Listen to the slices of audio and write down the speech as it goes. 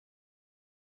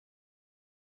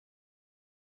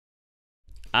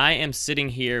I am sitting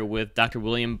here with Dr.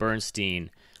 William Bernstein,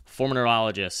 former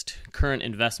neurologist, current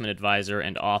investment advisor,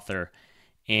 and author.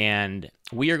 And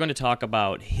we are going to talk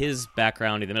about his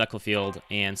background in the medical field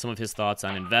and some of his thoughts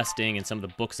on investing and some of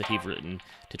the books that he's written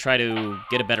to try to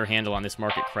get a better handle on this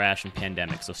market crash and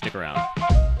pandemic. So stick around.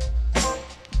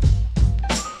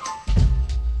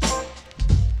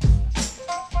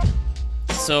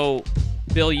 So,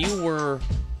 Bill, you were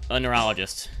a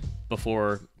neurologist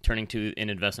before turning to an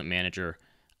investment manager.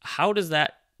 How does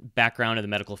that background in the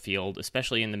medical field,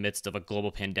 especially in the midst of a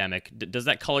global pandemic, does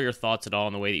that color your thoughts at all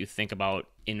in the way that you think about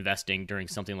investing during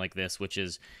something like this, which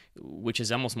is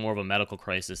almost more of a medical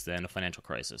crisis than a financial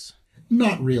crisis?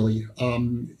 Not really.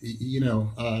 The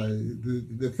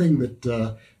thing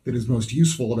that is most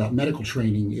useful about medical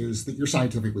training is that you're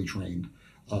scientifically trained.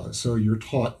 So you're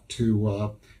taught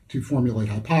to formulate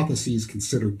hypotheses,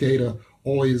 consider data,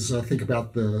 always think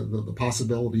about the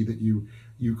possibility that you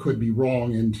could be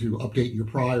wrong, and to update your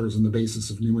priors on the basis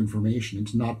of new information, and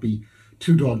to not be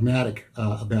too dogmatic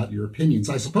about your opinions.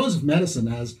 I suppose if medicine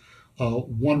has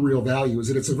one real value, is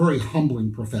that it's a very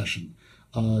humbling profession.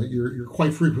 You're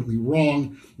quite frequently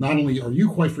wrong. Not only are you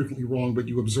quite frequently wrong, but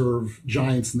you observe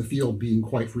giants in the field being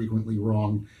quite frequently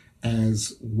wrong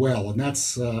as well. And I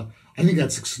think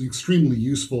that's an extremely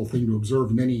useful thing to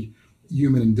observe in any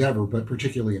human endeavor, but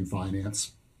particularly in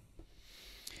finance.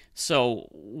 So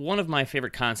one of my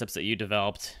favorite concepts that you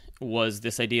developed was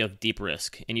this idea of deep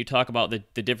risk. And you talk about the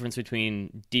difference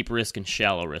between deep risk and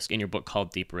shallow risk in your book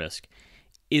called Deep Risk.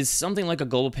 Is something like a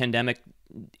global pandemic,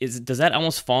 does that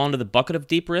almost fall into the bucket of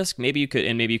deep risk? Maybe you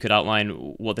could outline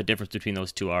what the difference between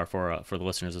those two are for the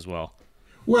listeners as well.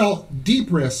 Well,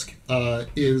 deep risk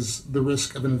is the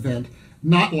risk of an event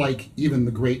not like even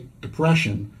the Great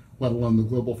Depression, let alone the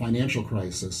global financial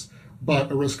crisis,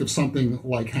 but a risk of something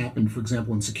like happened, for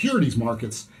example, in securities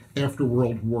markets after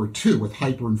World War II, with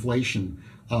hyperinflation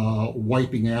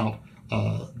wiping out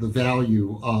the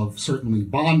value of certainly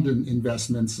bond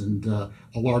investments and a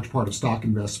large part of stock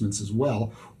investments as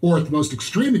well. Or at the most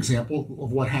extreme example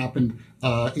of what happened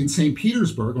in St.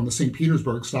 Petersburg, on the St.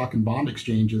 Petersburg stock and bond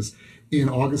exchanges in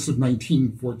August of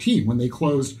 1914, when they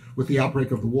closed with the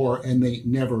outbreak of the war and they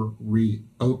never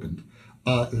reopened.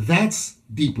 That's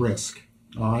deep risk.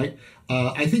 All right.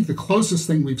 I think the closest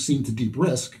thing we've seen to deep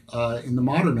risk in the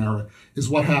modern era is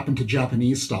what happened to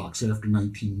Japanese stocks after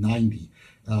 1990.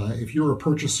 If you're a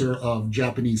purchaser of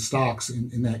Japanese stocks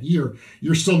in that year,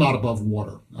 you're still not above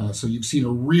water. So you've seen a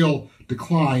real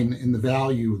decline in the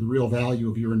real value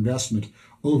of your investment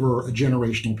over a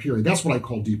generational period. That's what I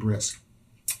call deep risk.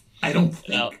 I don't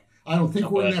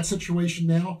think we're in that situation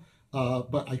now,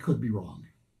 but I could be wrong.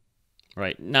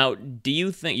 Right. Now, do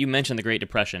you think, you mentioned the Great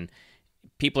Depression,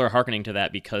 people are hearkening to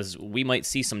that because we might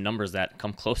see some numbers that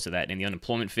come close to that in the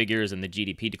unemployment figures and the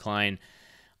GDP decline.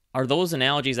 Are those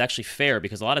analogies actually fair?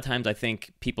 Because a lot of times I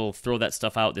think people throw that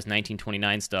stuff out, this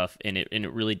 1929 stuff, and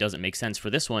it really doesn't make sense. For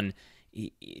this one,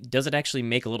 does it actually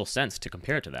make a little sense to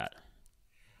compare it to that?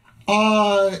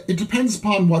 It depends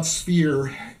upon what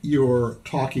sphere you're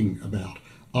talking about.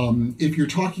 If you're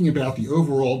talking about the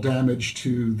overall damage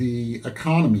to the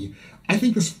economy, I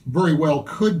think this very well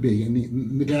could be,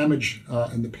 and the damage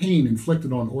and the pain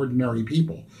inflicted on ordinary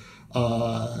people,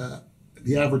 the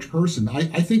average person.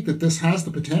 I think that this has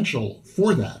the potential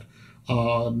for that.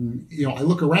 I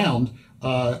look around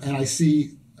and I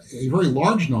see a very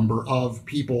large number of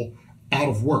people out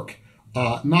of work.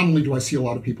 Not only do I see a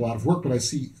lot of people out of work, but I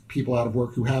see people out of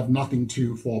work who have nothing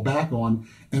to fall back on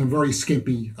and a very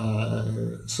skimpy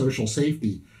social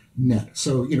safety net.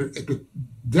 So, at the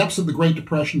depths of the Great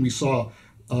Depression, we saw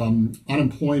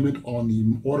unemployment on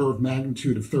the order of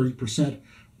magnitude of 30%.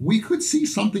 We could see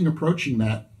something approaching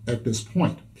that at this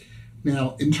point.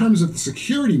 Now, in terms of the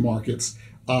security markets,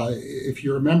 if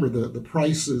you remember,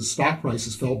 the stock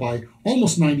prices fell by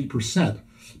almost 90%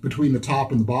 between the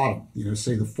top and the bottom,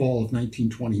 say the fall of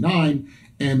 1929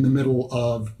 and the middle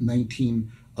of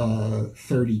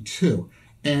 1932.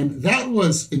 And that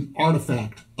was an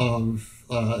artifact of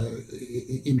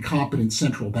incompetent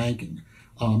central banking.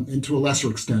 And to a lesser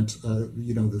extent,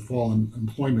 the fall in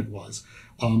employment was.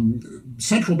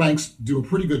 Central banks do a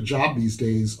pretty good job these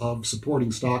days of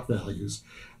supporting stock values.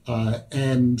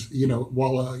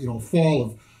 While a fall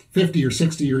of 50 or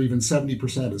 60 or even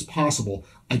 70% is possible,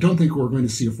 I don't think we're going to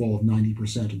see a fall of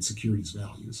 90% in securities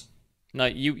values. Now,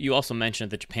 you also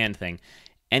mentioned the Japan thing.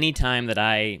 Anytime that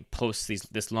I post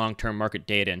this long-term market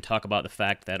data and talk about the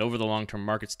fact that over the long-term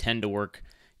markets tend to work,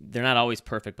 they're not always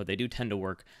perfect, but they do tend to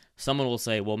work, someone will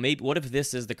say, well, maybe what if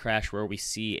this is the crash where we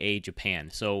see a Japan?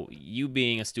 So you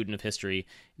being a student of history,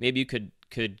 maybe you could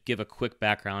could give a quick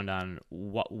background on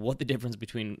what the difference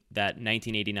between that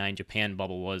 1989 Japan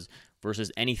bubble was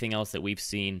versus anything else that we've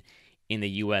seen in the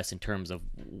U.S. in terms of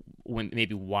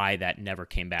maybe why that never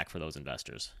came back for those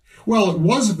investors. Well, it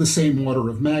was of the same order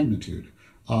of magnitude.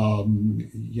 I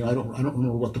don't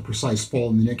remember what the precise fall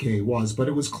in the Nikkei was, but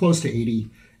it was close to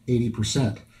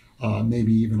 80%,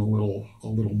 maybe even a little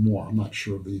more. I'm not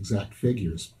sure of the exact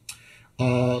figures.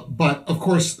 But of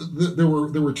course, there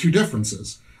were two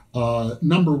differences.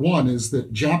 Number one is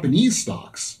that Japanese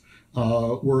stocks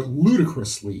were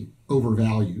ludicrously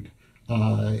overvalued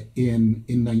in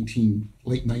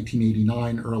late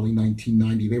 1989, early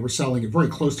 1990. They were selling at very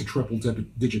close to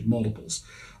triple-digit multiples.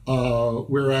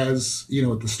 Whereas,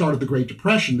 at the start of the Great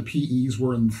Depression, the PEs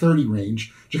were in the 30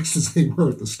 range, just as they were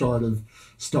at the start of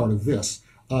this.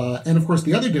 And of course,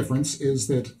 the other difference is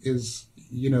that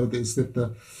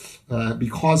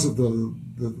because of the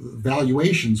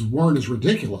valuations weren't as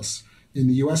ridiculous in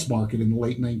the U.S. market in the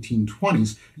late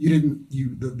 1920s,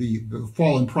 the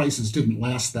fall in prices didn't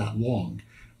last that long.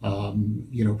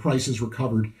 Prices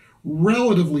recovered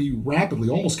relatively rapidly,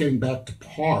 almost getting back to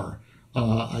par,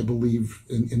 I believe,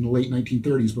 in the late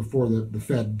 1930s before the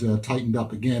Fed tightened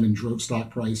up again and drove stock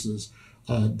prices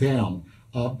down.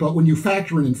 But when you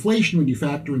factor in inflation, when you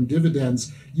factor in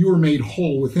dividends, you were made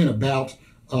whole within about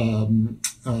 8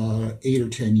 or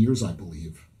 10 years, I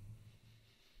believe.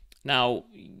 Now,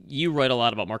 you write a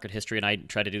lot about market history, and I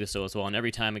try to do this as well. And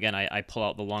every time, again, I pull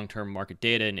out the long-term market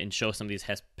data and show some of these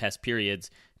past periods.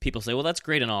 People say, well, that's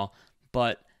great and all,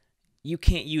 but you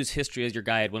can't use history as your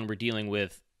guide when we're dealing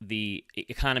with the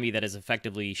economy that is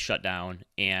effectively shut down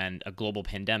and a global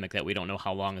pandemic that we don't know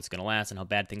how long it's going to last and how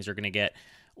bad things are going to get.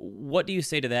 What do you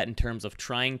say to that in terms of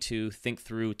trying to think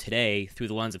through today through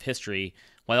the lens of history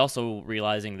while also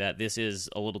realizing that this is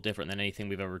a little different than anything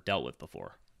we've ever dealt with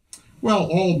before? Well,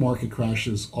 all market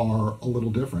crashes are a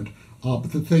little different,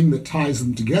 but the thing that ties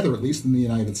them together, at least in the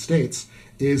United States,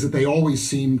 is that they always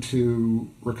seem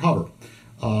to recover.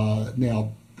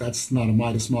 Now, that's not a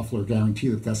Midas muffler guarantee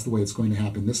that that's the way it's going to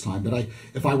happen this time. But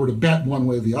if I were to bet one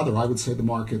way or the other, I would say the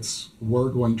markets were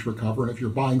going to recover. And if you're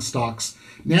buying stocks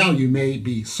now, you may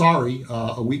be sorry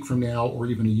a week from now or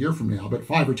even a year from now. But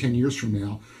 5 or 10 years from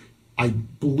now, I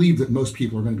believe that most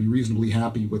people are going to be reasonably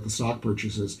happy with the stock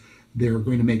purchases they're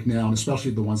going to make now, and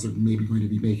especially the ones that are maybe going to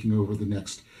be making over the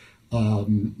next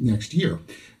year.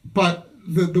 But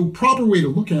the proper way to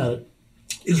look at it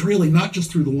is really not just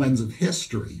through the lens of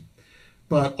history,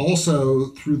 but also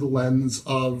through the lens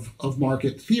of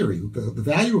market theory. The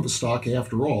value of a stock,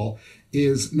 after all,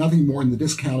 is nothing more than the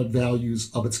discounted values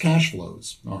of its cash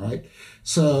flows, all right?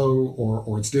 So,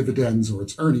 or its dividends or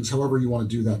its earnings, however you want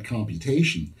to do that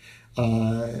computation.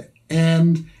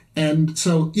 And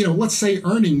so, let's say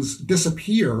earnings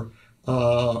disappear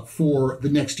for the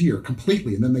next year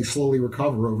completely, and then they slowly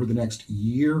recover over the next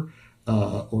year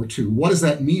or two. What does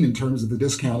that mean in terms of the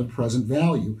discounted present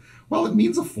value? Well, it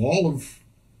means a fall of,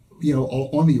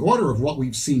 on the order of what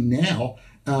we've seen now,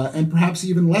 and perhaps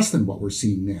even less than what we're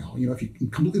seeing now. If you can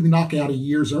completely knock out a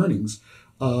year's earnings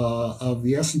of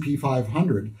the S&P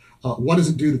 500, what does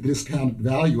it do to the discounted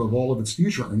value of all of its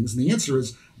future earnings? And the answer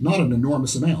is not an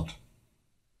enormous amount.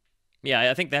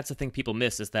 Yeah, I think that's the thing people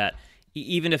miss is that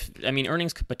even if,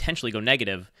 earnings could potentially go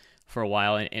negative for a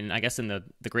while, and I guess in the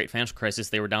Great Financial Crisis,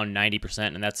 they were down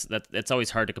 90%, and that's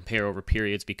always hard to compare over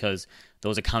periods because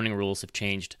those accounting rules have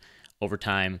changed over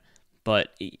time. But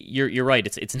you're right,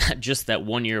 it's not just that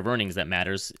 1 year of earnings that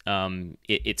matters.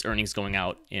 It's earnings going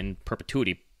out in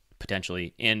perpetuity,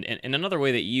 potentially. And another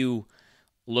way that you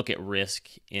look at risk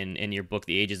in your book,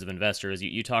 The Ages of Investors,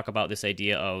 you talk about this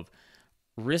idea of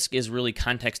risk is really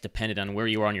context dependent on where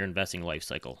you are on your investing life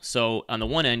cycle. So on the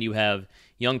one end, you have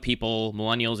young people,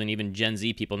 millennials, and even Gen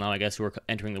Z people now, I guess, who are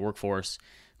entering the workforce,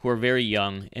 who are very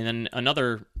young. And then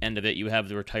another end of it, you have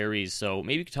the retirees. So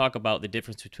maybe you could talk about the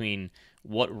difference between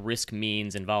what risk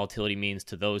means and volatility means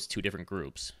to those two different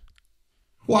groups.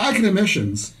 Well,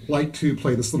 academicians like to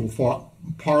play this little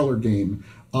parlor game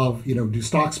of, do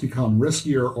stocks become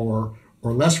riskier or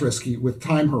less risky with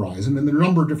time horizon? And there are a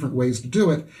number of different ways to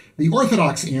do it. The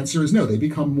orthodox answer is no, they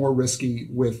become more risky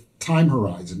with time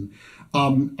horizon.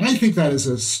 I think that is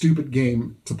a stupid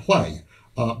game to play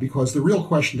because the real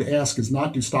question to ask is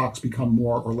not do stocks become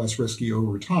more or less risky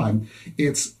over time?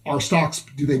 It's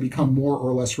do they become more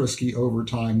or less risky over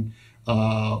time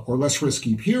or less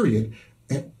risky period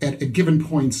at given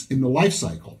points in the life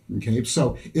cycle, okay?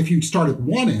 So if you start at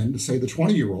one end, say the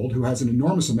 20-year-old who has an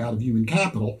enormous amount of human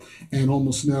capital and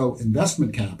almost no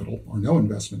investment capital,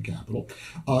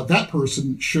 that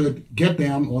person should get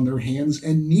down on their hands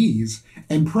and knees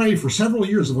and pray for several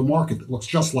years of a market that looks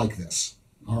just like this,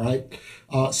 all right?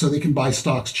 so they can buy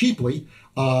stocks cheaply.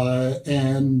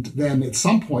 And then at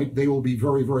some point, they will be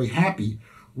very, very happy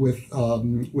with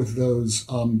those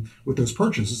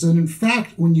purchases. And in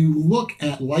fact, when you look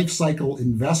at life cycle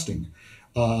investing,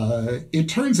 it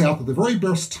turns out that the very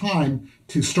best time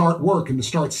to start work and to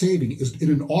start saving is in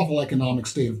an awful economic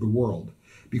state of the world,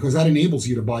 because that enables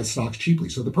you to buy stocks cheaply.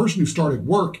 So the person who started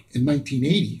work in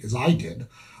 1980, as I did,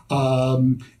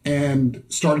 and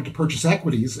started to purchase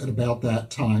equities at about that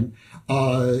time,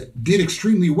 did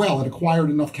extremely well and acquired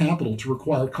enough capital to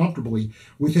retire comfortably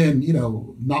within,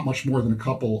 not much more than a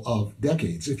couple of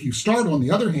decades. If you start, on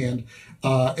the other hand,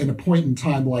 at a point in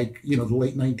time like, the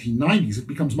late 1990s, it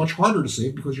becomes much harder to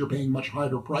save because you're paying much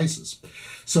higher prices.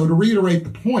 So to reiterate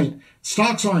the point,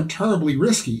 stocks aren't terribly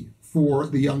risky for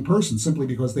the young person simply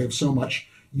because they have so much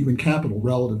human capital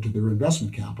relative to their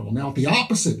investment capital. Now, at the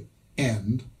opposite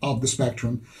end of the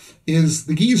spectrum is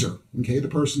the geezer, okay, the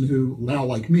person who now,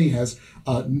 like me, has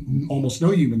almost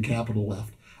no human capital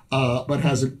left, but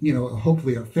has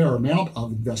hopefully a fair amount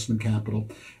of investment capital.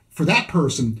 For that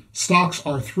person, stocks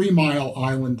are 3 Mile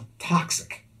Island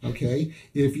toxic. Okay,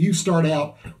 if you start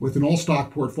out with an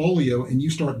all-stock portfolio and you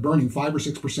start burning 5 or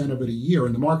 6% of it a year,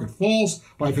 and the market falls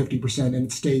by 50% and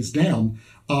it stays down,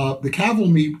 the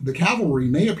cavalry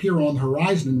may appear on the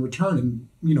horizon and return and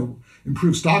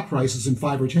improve stock prices in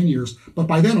 5 or 10 years, but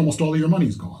by then almost all of your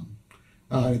money's gone.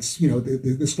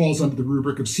 This falls under the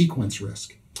rubric of sequence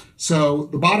risk. So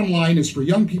the bottom line is, for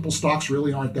young people, stocks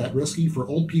really aren't that risky. For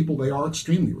old people, they are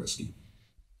extremely risky.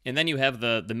 And then you have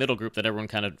the middle group that everyone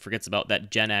kind of forgets about,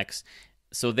 that Gen X.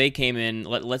 So they came in,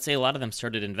 let's say a lot of them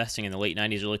started investing in the late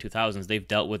 90s, early 2000s. They've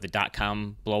dealt with the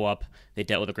dot-com blow-up. They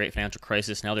dealt with the great financial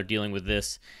crisis. Now they're dealing with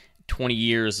this 20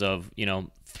 years of,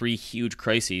 3 huge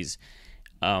crises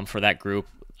for that group.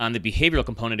 On the behavioral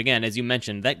component, again, as you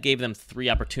mentioned, that gave them 3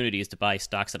 opportunities to buy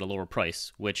stocks at a lower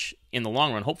price, which in the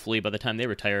long run, hopefully by the time they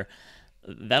retire,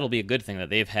 that'll be a good thing that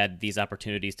they've had these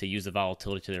opportunities to use the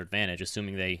volatility to their advantage,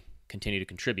 assuming they continue to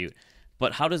contribute.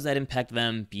 But how does that impact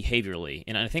them behaviorally?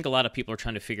 And I think a lot of people are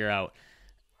trying to figure out,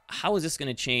 how is this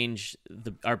going to change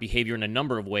our behavior in a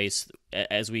number of ways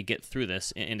as we get through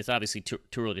this? And it's obviously too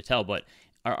early to tell, but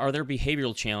are there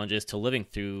behavioral challenges to living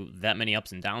through that many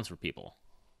ups and downs for people?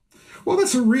 Well,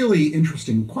 that's a really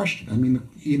interesting question. I mean,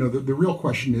 the real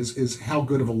question is how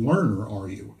good of a learner are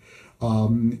you?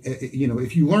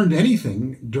 If you learned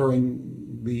anything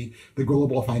during the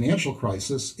global financial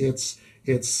crisis, it's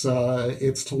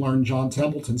to learn John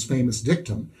Templeton's famous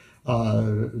dictum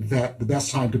that the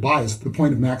best time to buy is at the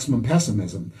point of maximum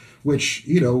pessimism, which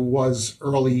was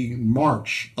early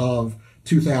March of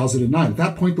 2009. At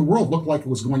that point, the world looked like it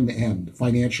was going to end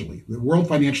financially. The world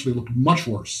financially looked much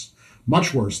worse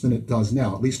than it does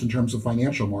now, at least in terms of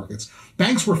financial markets.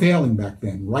 Banks were failing back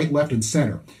then, right, left, and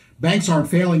center. Banks aren't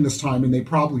failing this time, and we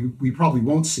probably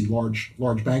won't see large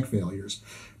bank failures.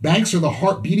 Banks are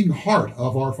the beating heart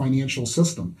of our financial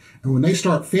system, and when they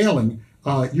start failing,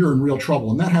 you're in real trouble,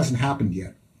 and that hasn't happened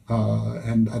yet,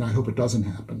 and I hope it doesn't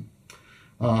happen.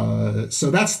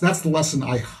 So that's the lesson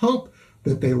I hope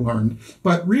that they learned.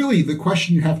 But really, the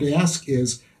question you have to ask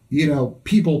is,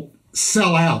 people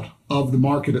sell out of the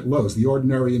market at lows. The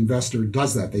ordinary investor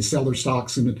does that. They sell their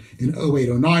stocks in 08,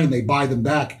 09, and they buy them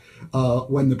back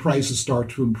when the prices start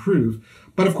to improve.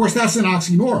 But of course, that's an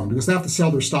oxymoron, because they have to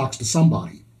sell their stocks to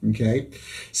somebody. Okay,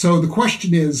 so the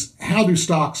question is,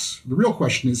 the real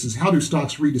question is how do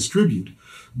stocks redistribute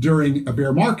during a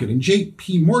bear market? And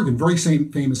J.P. Morgan very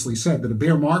famously said that a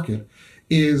bear market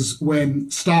is when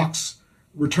stocks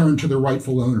return to their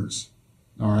rightful owners.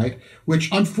 All right, which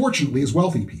unfortunately is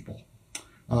wealthy people.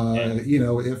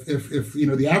 If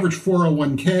the average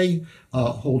 401k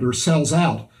holder sells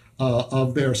out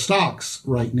of their stocks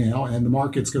right now, and the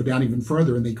markets go down even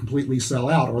further and they completely sell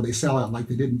out, or they sell out like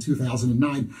they did in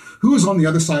 2009, who's on the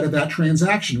other side of that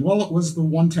transaction? Well, it was the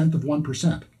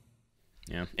 0.1%.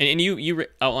 Yeah, and you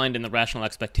outlined in the Rational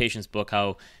Expectations book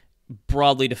how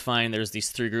broadly defined there's these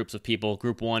 3 groups of people.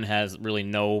 Group 1 has really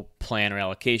no plan or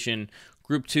allocation.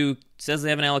 Group 2 says they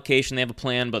have an allocation, they have a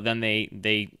plan, but then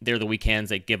they're the weak hands,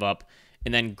 they give up.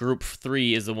 And then Group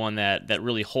 3 is the one that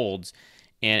really holds.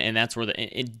 And that's where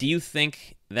do you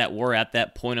think that we're at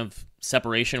that point of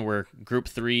separation where Group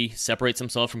 3 separates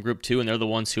themselves from Group 2 and they're the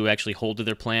ones who actually hold to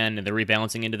their plan and they're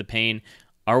rebalancing into the pain?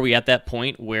 Are we at that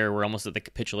point where we're almost at the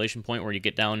capitulation point where you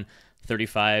get down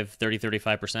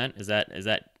 35%? Is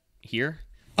that here?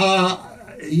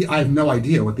 I have no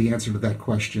idea what the answer to that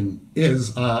question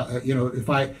is.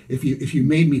 If you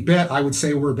made me bet, I would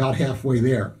say we're about halfway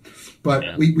there,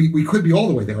 but we could be all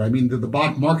the way there. I mean, the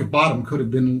market bottom could have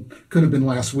been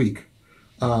last week.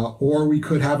 or we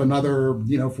could have another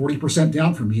 40%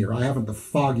 down from here. I haven't the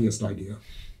foggiest idea.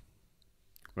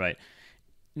 Right.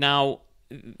 Now,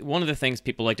 one of the things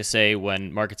people like to say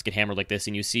when markets get hammered like this,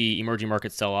 and you see emerging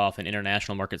markets sell off and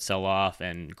international markets sell off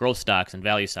and growth stocks and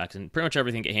value stocks and pretty much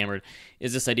everything get hammered,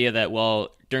 is this idea that,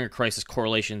 well, during a crisis,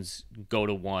 correlations go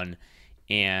to one,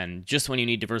 and just when you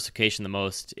need diversification the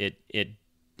most, it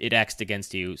acts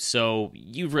against you. So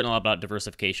you've written a lot about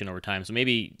diversification over time, so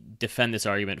maybe defend this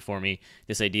argument for me,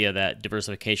 this idea that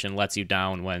diversification lets you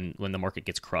down when the market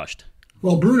gets crushed.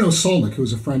 Well, Bruno Solnick,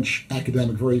 who's a French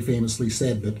academic, very famously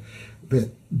said that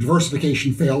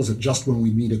diversification fails at just when we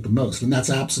need it the most. And that's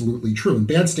absolutely true. In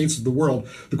bad states of the world,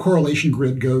 the correlation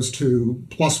grid goes to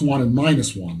 +1 and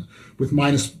 -1, with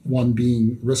 -1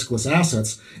 being riskless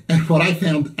assets. And what I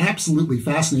found absolutely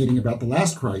fascinating about the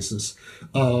last crisis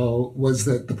was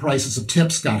that the prices of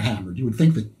tips got hammered. You would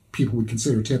think that people would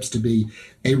consider tips to be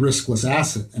a riskless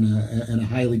asset and a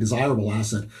highly desirable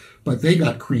asset, but they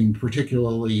got creamed,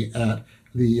 particularly at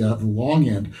the long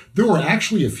end. There were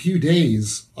actually a few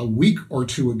days, a week or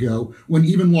two ago, when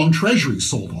even long treasuries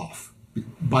sold off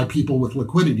by people with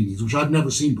liquidity needs, which I've never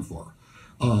seen before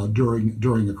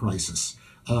during a crisis.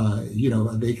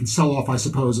 They can sell off, I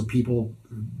suppose, if people,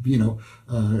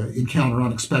 encounter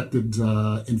unexpected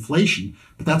inflation,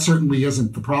 but that certainly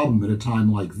isn't the problem at a time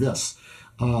like this.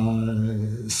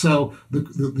 So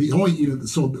the only,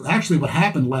 so actually what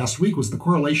happened last week was the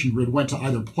correlation grid went to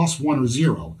either +1 or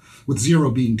 0, with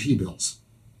 0 being T-bills.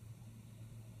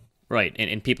 Right,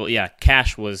 and people,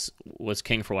 cash was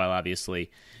king for a while,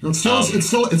 obviously. It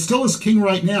still is king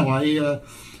right now.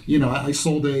 I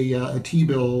sold a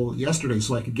T-bill yesterday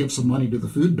so I could give some money to the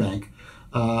food bank,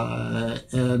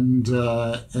 and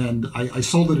I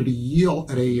sold it at a yield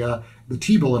the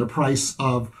T-bill at a price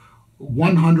of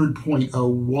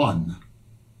 100.01.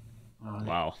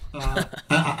 Wow.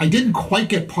 I didn't quite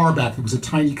get par back. There was a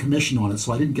tiny commission on it,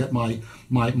 so I didn't get my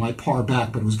par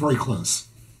back, but it was very close.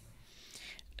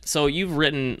 So you've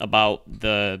written about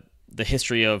the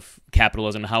history of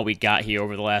capitalism, how we got here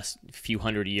over the last few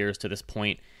hundred years to this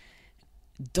point.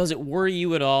 Does it worry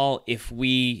you at all if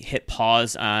we hit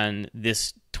pause on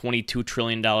this $22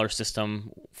 trillion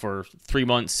system for 3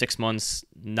 months, 6 months,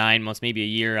 9 months, maybe a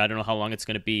year? I don't know how long it's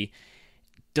going to be.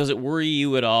 Does it worry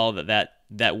you at all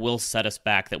that will set us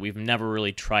back, that we've never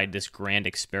really tried this grand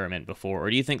experiment before? Or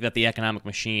do you think that the economic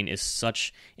machine is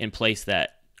such in place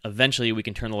that eventually we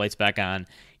can turn the lights back on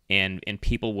and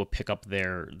people will pick up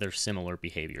their similar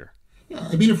behavior? Yeah,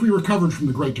 I mean, if we recovered from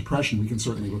the Great Depression, we can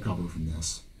certainly recover from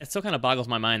this. It still kind of boggles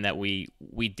my mind that we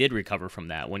did recover from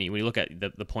that. When you look at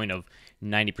the point of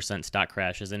 90% stock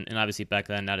crashes, and obviously back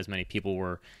then not as many people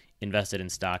were invested in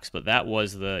stocks, but that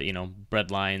was the bread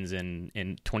lines and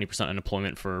 20%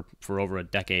 unemployment for over a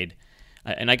decade.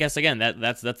 And I guess again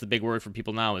that's the big worry for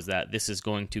people now, is that this is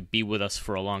going to be with us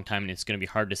for a long time, and it's going to be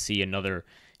hard to see another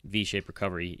V-shaped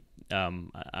recovery.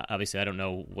 Obviously, I don't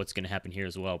know what's going to happen here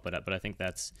as well, but I think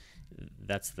that's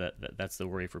the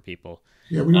worry for people.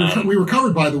 Yeah, we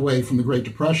recovered, by the way, from the Great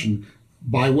Depression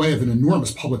by way of an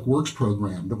enormous public works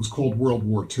program that was called World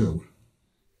War II.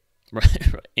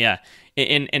 Right. Yeah,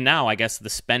 and now I guess the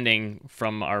spending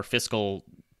from our fiscal,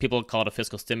 people call it a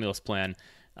fiscal stimulus plan.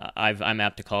 I'm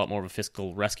apt to call it more of a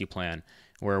fiscal rescue plan,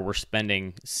 where we're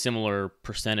spending similar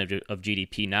percentage of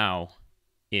GDP now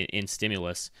in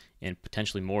stimulus, and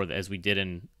potentially more as we did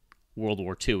in World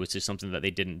War II, which is something that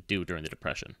they didn't do during the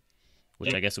Depression,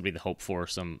 which I guess would be the hope for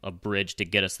a bridge to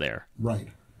get us there. Right.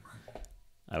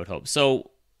 I would hope.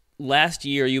 So last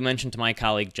year, you mentioned to my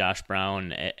colleague Josh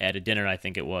Brown at a dinner, I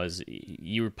think it was,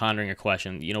 you were pondering a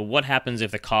question. What happens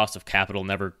if the cost of capital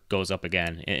never goes up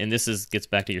again? And this gets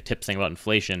back to your tip thing about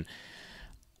inflation.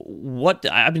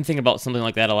 I've been thinking about something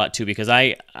like that a lot too, because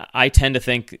I tend to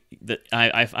think that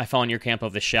I fall in your camp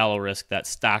of the shallow risk, that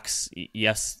stocks,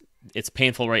 yes, it's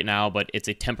painful right now, but it's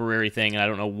a temporary thing, and I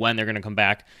don't know when they're going to come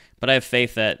back. But I have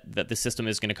faith that the system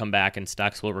is going to come back and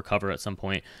stocks will recover at some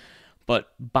point.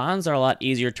 But bonds are a lot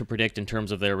easier to predict in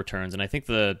terms of their returns, and I think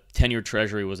the 10-year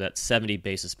Treasury was at 70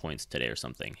 basis points today or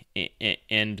something.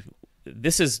 And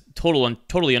this is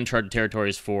totally uncharted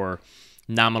territories for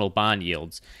nominal bond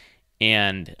yields.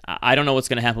 And I don't know what's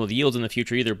going to happen with yields in the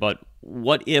future either, but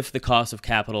what if the cost of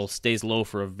capital stays low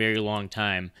for a very long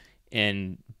time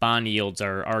and bond yields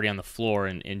are already on the floor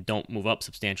and don't move up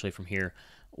substantially from here?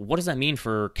 What does that mean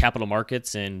for capital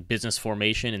markets and business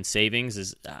formation and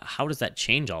savings? How does that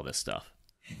change all this stuff?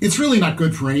 It's really not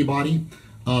good for anybody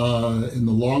in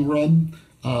the long run,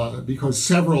 because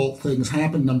several things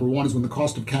happen. Number one is when the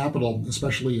cost of capital,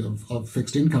 especially of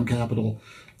fixed income capital,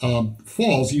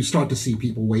 falls, you start to see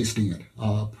people wasting it,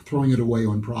 throwing it away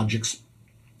on projects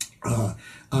that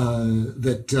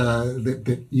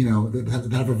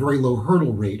have a very low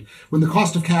hurdle rate. When the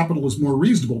cost of capital is more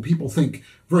reasonable, people think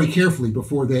very carefully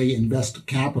before they invest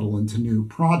capital into new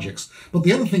projects. But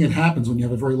the other thing that happens when you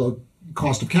have a very low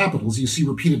cost of capital is you see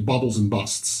repeated bubbles and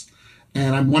busts.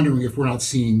 And I'm wondering if we're not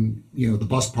seeing, the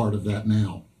bust part of that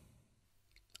now.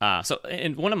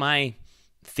 And one of my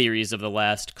theories of the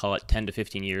last, call it 10 to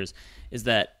 15 years, is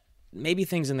that maybe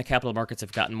things in the capital markets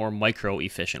have gotten more micro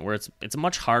efficient, where it's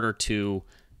much harder to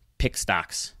pick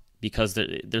stocks because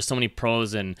there's so many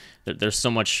pros and there's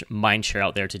so much mind share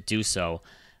out there to do so.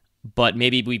 But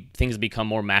maybe things become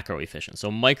more macro efficient.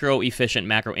 So micro efficient,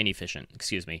 macro inefficient.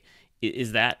 Excuse me.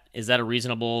 Is that a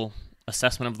reasonable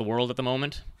assessment of the world at the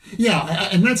moment? Yeah,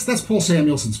 and that's Paul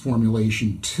Samuelson's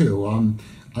formulation too.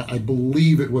 I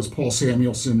believe it was Paul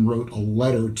Samuelson wrote a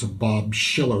letter to Bob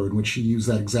Shiller in which he used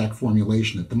that exact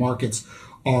formulation, that the markets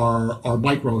are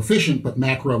micro efficient but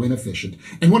macro inefficient.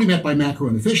 And what he meant by macro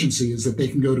inefficiency is that they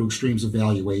can go to extremes of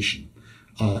valuation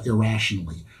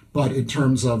irrationally. But in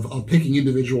terms of picking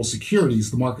individual securities,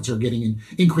 the markets are getting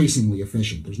increasingly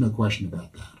efficient. There's no question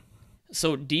about that.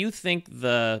 So do you think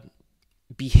the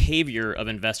behavior of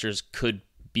investors could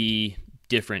be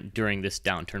different during this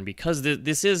downturn? Because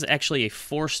this is actually a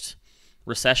forced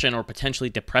recession or potentially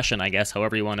depression, I guess,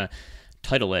 however you want to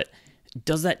title it.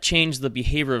 Does that change the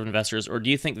behavior of investors, or do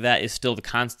you think that is still the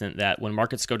constant, that when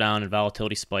markets go down and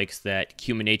volatility spikes, that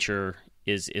human nature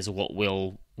is what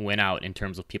will win out in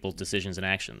terms of people's decisions and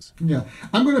actions? Yeah,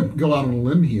 I'm going to go out on a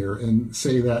limb here and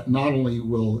say that not only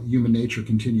will human nature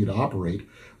continue to operate,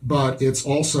 but it's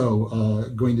also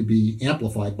going to be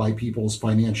amplified by people's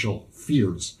financial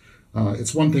fears.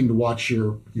 It's one thing to watch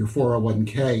your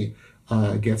 401k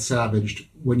get savaged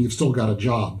when you've still got a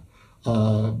job,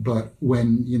 but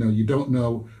when you don't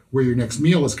know where your next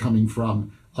meal is coming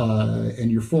from,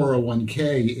 and your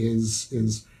 401k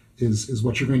is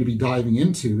what you're going to be diving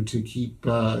into to keep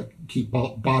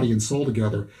body and soul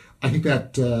together. I think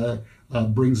that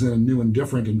brings in a new and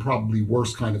different and probably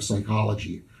worse kind of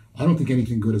psychology. I don't think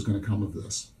anything good is going to come of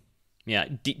this. Yeah.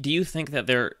 Do you think that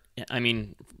the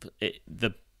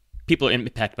people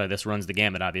impacted by this runs the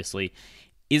gamut, obviously.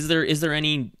 Is there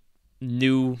any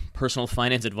new personal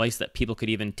finance advice that people could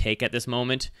even take at this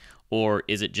moment? Or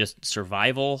is it just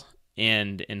survival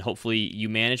and hopefully you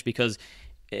manage? Because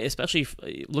especially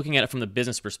looking at it from the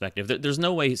business perspective, there's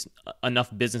no way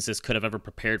enough businesses could have ever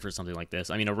prepared for something like this.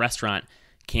 I mean, a restaurant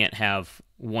can't have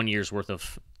 1 year's worth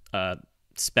of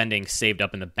spending saved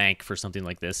up in the bank for something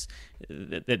like this.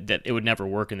 That it would never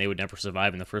work and they would never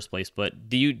survive in the first place. But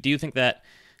do you think that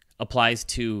applies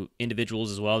to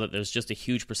individuals as well, that there's just a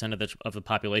huge percentage of the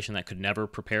population that could never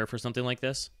prepare for something like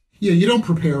this? Yeah, you don't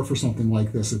prepare for something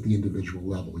like this at the individual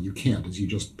level. You can't, as you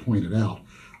just pointed out.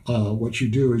 What you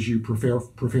do is you prepare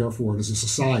for it as a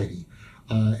society.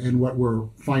 And what we're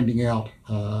finding out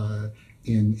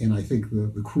in I think,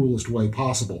 the cruelest way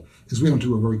possible is we don't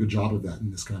do a very good job of that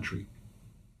in this country.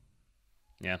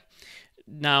 Yeah.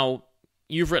 Now,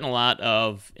 you've written a lot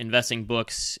of investing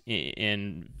books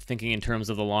in thinking in terms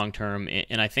of the long term,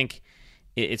 and I think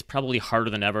it's probably harder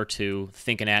than ever to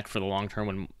think and act for the long term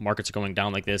when markets are going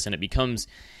down like this, and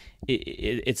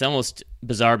it's almost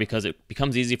bizarre because it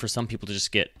becomes easy for some people to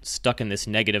just get stuck in this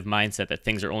negative mindset that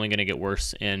things are only going to get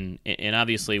worse, and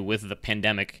obviously with the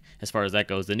pandemic, as far as that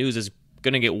goes, the news is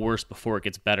going to get worse before it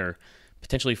gets better,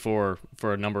 potentially for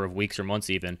a number of weeks or months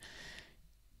even.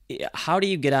 How do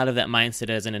you get out of that mindset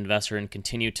as an investor and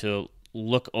continue to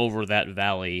look over that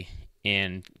valley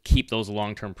and keep those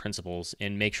long-term principles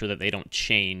and make sure that they don't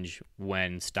change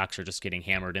when stocks are just getting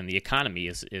hammered and the economy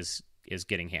is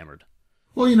getting hammered?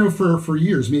 Well, for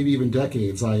years, maybe even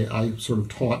decades, I sort of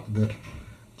taught that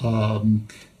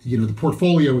the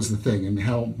portfolio is the thing, and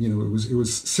how it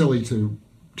was silly to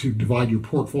divide your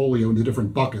portfolio into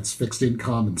different buckets, fixed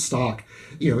income and stock.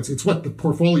 It's what the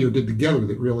portfolio did together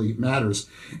that really matters.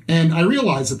 And I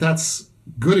realize that that's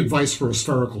good advice for a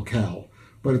spherical cow,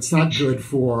 but it's not good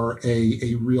for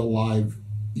a real live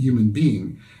human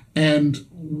being. And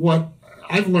what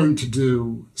I've learned to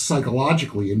do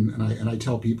psychologically, and I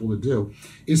tell people to do,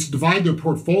 is to divide their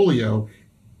portfolio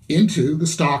into the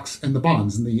stocks and the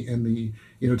bonds, and the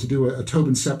to do a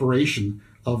Tobin separation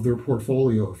of their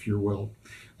portfolio, if you will.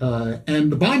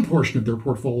 And the bond portion of their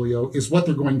portfolio is what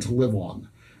they're going to live on,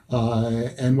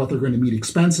 and what they're going to meet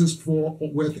expenses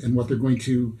with, and what they're going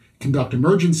to conduct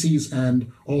emergencies,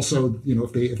 and also,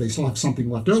 if they still have something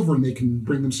left over and they can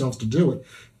bring themselves to do it,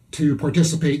 to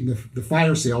participate in the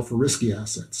fire sale for risky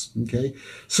assets. Okay,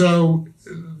 so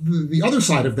the other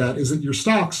side of that is that your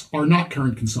stocks are not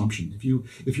current consumption.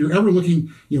 If you're ever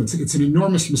looking, it's an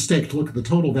enormous mistake to look at the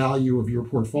total value of your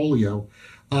portfolio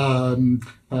and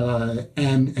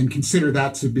consider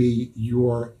that to be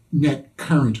your net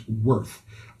current worth.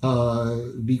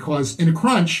 Because in a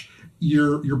crunch,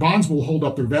 your bonds will hold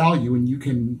up their value, and you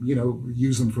can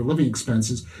use them for living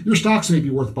expenses. Your stocks may be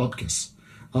worth bupkis,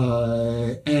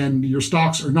 and your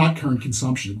stocks are not current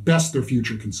consumption. At best, they're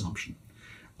future consumption.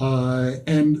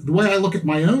 And the way I look at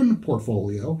my own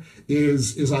portfolio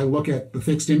is I look at the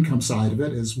fixed income side of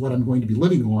it as what I'm going to be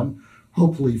living on,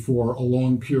 hopefully for a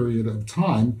long period of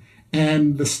time.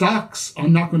 And the stocks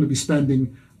I'm not going to be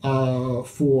spending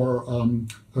for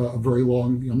a very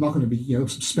long, I'm not going to be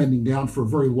spending down for a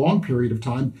very long period of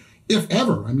time, if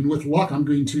ever. I mean, with luck, I'm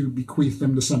going to bequeath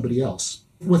them to somebody else.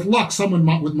 With luck,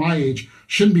 someone with my age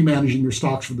shouldn't be managing their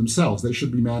stocks for themselves. They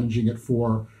should be managing it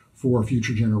for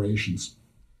future generations.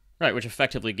 Right, which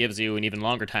effectively gives you an even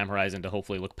longer time horizon to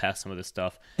hopefully look past some of this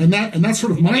stuff. And that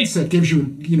sort of mindset gives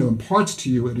you, imparts to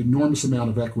you an enormous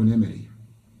amount of equanimity.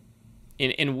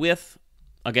 And with,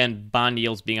 again, bond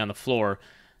yields being on the floor,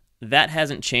 that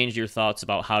hasn't changed your thoughts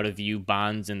about how to view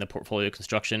bonds in the portfolio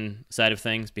construction side of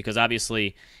things? Because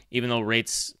obviously, even though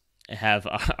rates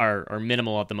are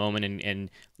minimal at the moment, and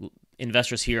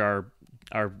investors here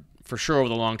are for sure over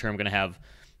the long term going to have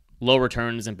low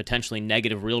returns and potentially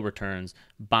negative real returns,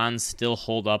 bonds still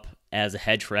hold up as a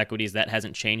hedge for equities. That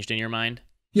hasn't changed in your mind?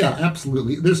 Yeah,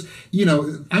 absolutely. There's,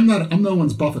 I'm no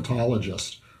one's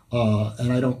Buffettologist,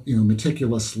 and I don't,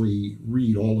 meticulously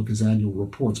read all of his annual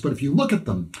reports. But if you look at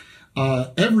them,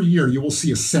 every year you will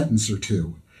see a sentence or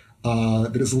two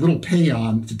that is a little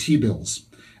paean to T-bills.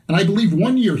 And I believe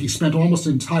one year he spent almost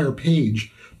an entire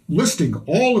page listing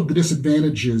all of the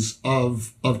disadvantages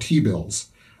of T-bills.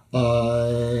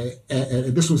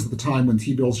 And this was at the time when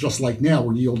T-bills, just like now,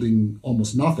 were yielding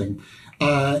almost nothing.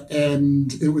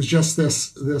 And it was just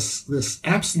this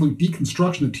absolute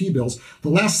deconstruction of T-bills. The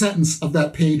last sentence of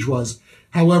that page was,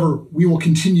 however, we will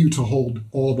continue to hold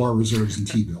all of our reserves in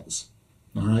T-bills.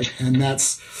 All right. And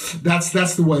that's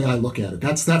the way I look at it.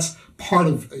 That's part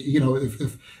of,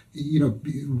 if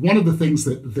one of the things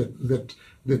that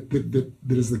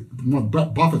is one of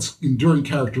Buffett's enduring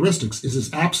characteristics is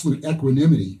his absolute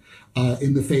equanimity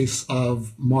in the face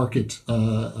of market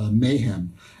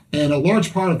mayhem. And a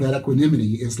large part of that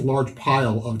equanimity is the large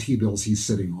pile of T-bills he's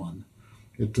sitting on.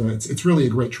 It's really a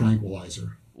great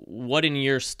tranquilizer. What in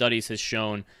your studies has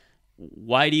shown,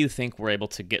 why do you think we're able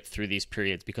to get through these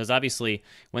periods? Because obviously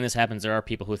when this happens, there are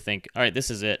people who think, all right, this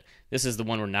is it. This is the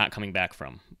one we're not coming back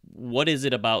from. What is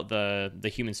it about the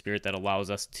human spirit that allows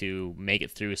us to make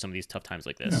it through some of these tough times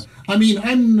like this? Yeah. I mean,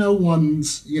 I'm no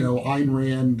one's, Ayn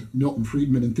Rand, Milton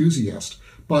Friedman enthusiast,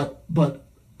 but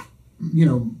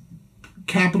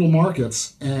capital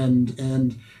markets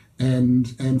and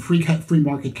free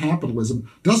market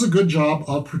capitalism does a good job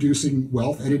of producing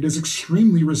wealth, and it is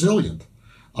extremely resilient.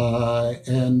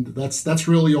 And that's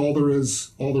really all there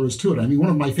is to it. I mean, one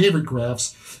of my favorite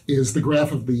graphs is the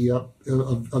graph of the of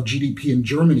GDP in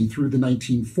Germany through the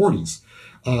 1940s.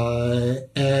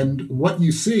 And what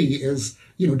you see is,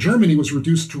 Germany was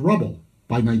reduced to rubble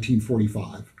by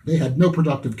 1945. They had no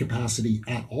productive capacity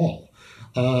at all,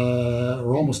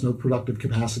 or almost no productive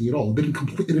capacity at all. It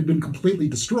had been completely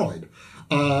destroyed.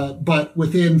 But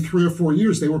within 3 or 4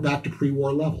 years, they were back to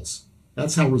pre-war levels.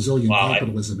 That's how resilient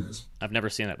capitalism is. I've never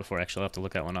seen that before, actually. I'll have to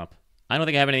look that one up. I don't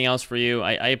think I have anything else for you.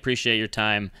 I appreciate your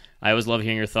time. I always love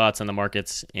hearing your thoughts on the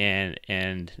markets and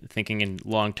thinking in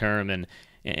long term. And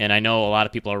I know a lot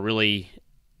of people are really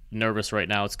nervous right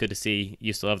now. It's good to see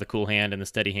you still have the cool hand and the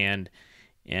steady hand.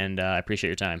 And I appreciate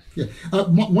your time. Yeah.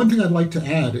 One thing I'd like to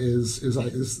add is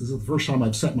the first time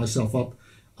I've set myself up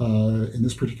in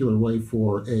this particular way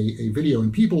for a video.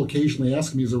 And people occasionally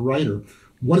ask me as a writer,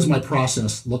 what does my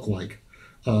process look like?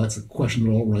 It's a question that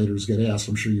all writers get asked.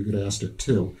 I'm sure you get asked it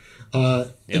too.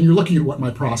 And you're looking at what my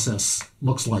process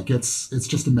looks like. It's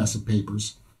just a mess of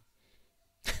papers.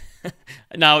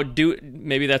 Now,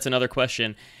 maybe that's another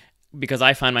question, because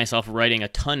I find myself writing a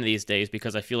ton these days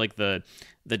because I feel like the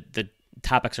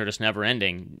topics are just never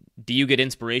ending. Do you get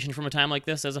inspiration from a time like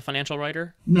this as a financial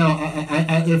writer? No,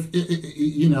 I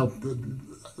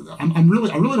really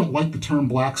don't like the term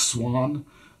black swan.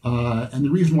 And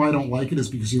the reason why I don't like it is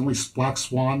because the only black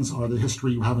swans are the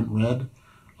history you haven't read.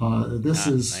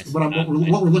 Nice. What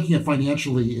we're looking at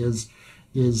financially is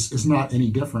not any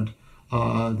different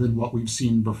than what we've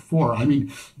seen before. I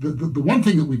mean, the one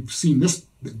thing that we've seen this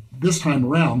time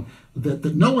around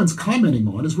that no one's commenting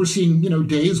on is we're seeing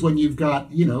days when you've got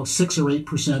 6 or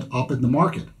 8% up in the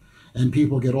market, and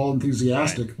people get all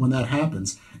enthusiastic when that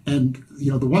happens. And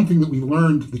the one thing that we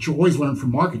learned, that you always learn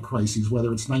from market crises,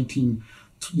 whether it's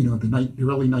the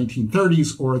early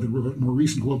 1930s or the more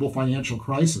recent global financial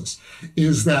crisis,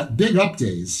 is that big up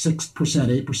days,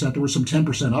 6%, 8%, there were some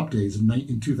 10% up days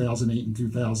in 2008 and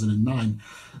 2009.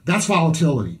 That's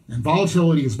volatility, and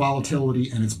volatility is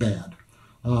volatility, and it's bad.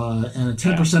 And a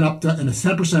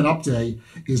 10% up day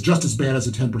is just as bad as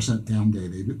a 10% down day.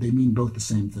 They mean both the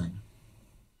same thing.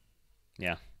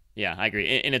 Yeah, I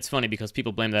agree. And it's funny because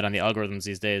people blame that on the algorithms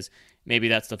these days. Maybe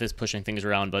that stuff is pushing things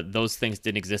around, but those things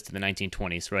didn't exist in the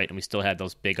 1920s, right? And we still had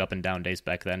those big up and down days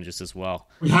back then just as well.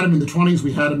 We had them in the 20s.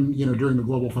 We had them, during the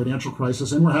global financial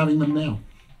crisis, and we're having them now.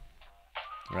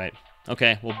 Right.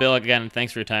 Okay. Well, Bill, again,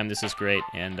 thanks for your time. This is great,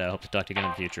 and I hope to talk to you again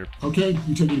in the future. Okay.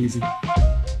 You take it easy.